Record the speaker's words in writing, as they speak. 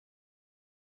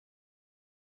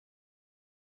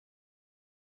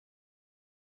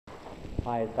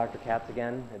Hi, it's Dr. Katz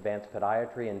again, Advanced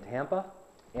Podiatry in Tampa,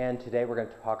 and today we're going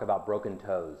to talk about broken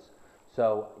toes.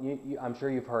 So I'm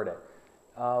sure you've heard it.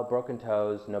 Broken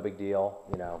toes, no big deal,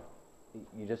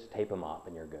 you just tape them up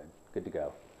and you're good to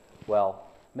go. Well,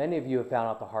 many of you have found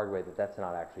out the hard way that that's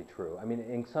not actually true. I mean,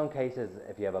 in some cases,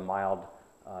 if you have a mild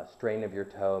strain of your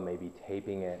toe, maybe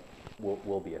taping it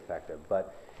will be effective.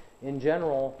 But in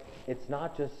general, it's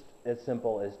not just as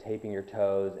simple as taping your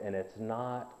toes, and it's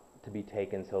not to be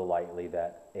taken so lightly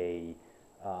that a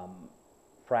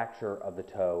fracture of the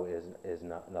toe is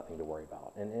nothing to worry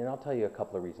about. And I'll tell you a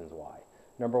couple of reasons why.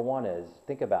 Number one is,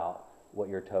 think about what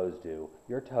your toes do.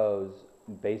 Your toes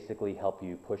basically help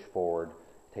you push forward,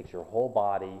 takes your whole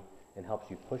body and helps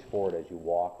you push forward as you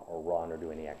walk or run or do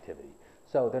any activity.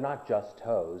 So they're not just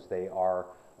toes, they are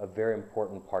a very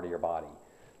important part of your body.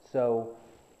 So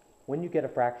when you get a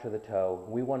fracture of the toe,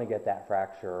 we want to get that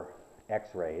fracture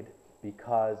x-rayed,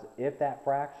 because if that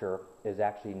fracture is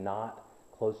actually not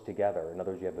close together, in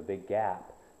other words, you have a big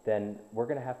gap, then we're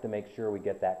going to have to make sure we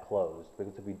get that closed,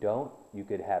 because if we don't, you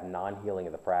could have non-healing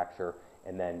of the fracture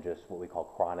and then just what we call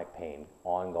chronic pain,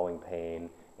 ongoing pain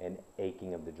and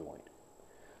aching of the joint.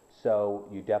 So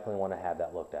you definitely want to have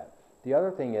that looked at. The other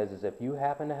thing is if you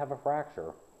happen to have a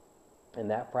fracture and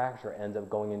that fracture ends up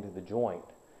going into the joint,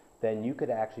 then you could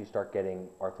actually start getting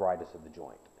arthritis of the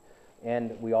joint.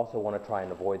 And we also want to try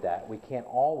and avoid that. We can't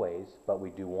always, but we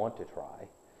do want to try.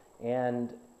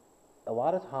 And a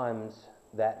lot of times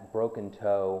that broken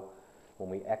toe, when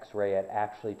we x-ray it,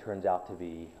 actually turns out to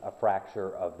be a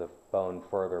fracture of the bone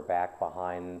further back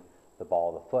behind the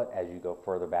ball of the foot. As you go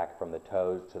further back from the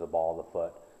toes to the ball of the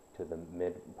foot, to the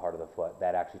mid part of the foot,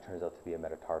 that actually turns out to be a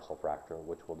metatarsal fracture,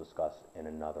 which we'll discuss in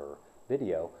another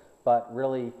video. But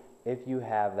really, if you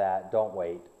have that, don't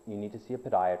wait. You need to see a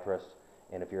podiatrist.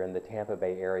 And if you're in the Tampa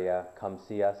Bay area, come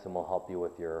see us and we'll help you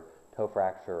with your toe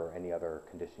fracture or any other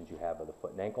conditions you have of the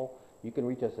foot and ankle. You can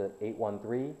reach us at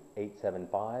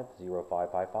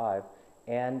 813-875-0555,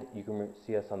 and you can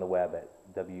see us on the web at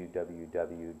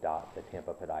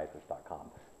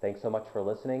www.thetampapodiatrist.com. Thanks so much for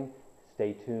listening.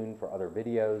 Stay tuned for other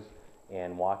videos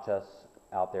and watch us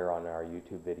out there on our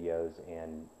YouTube videos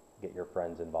and get your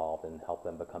friends involved and help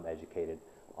them become educated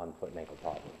on foot and ankle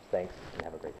problems. Thanks, and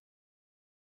have a great day.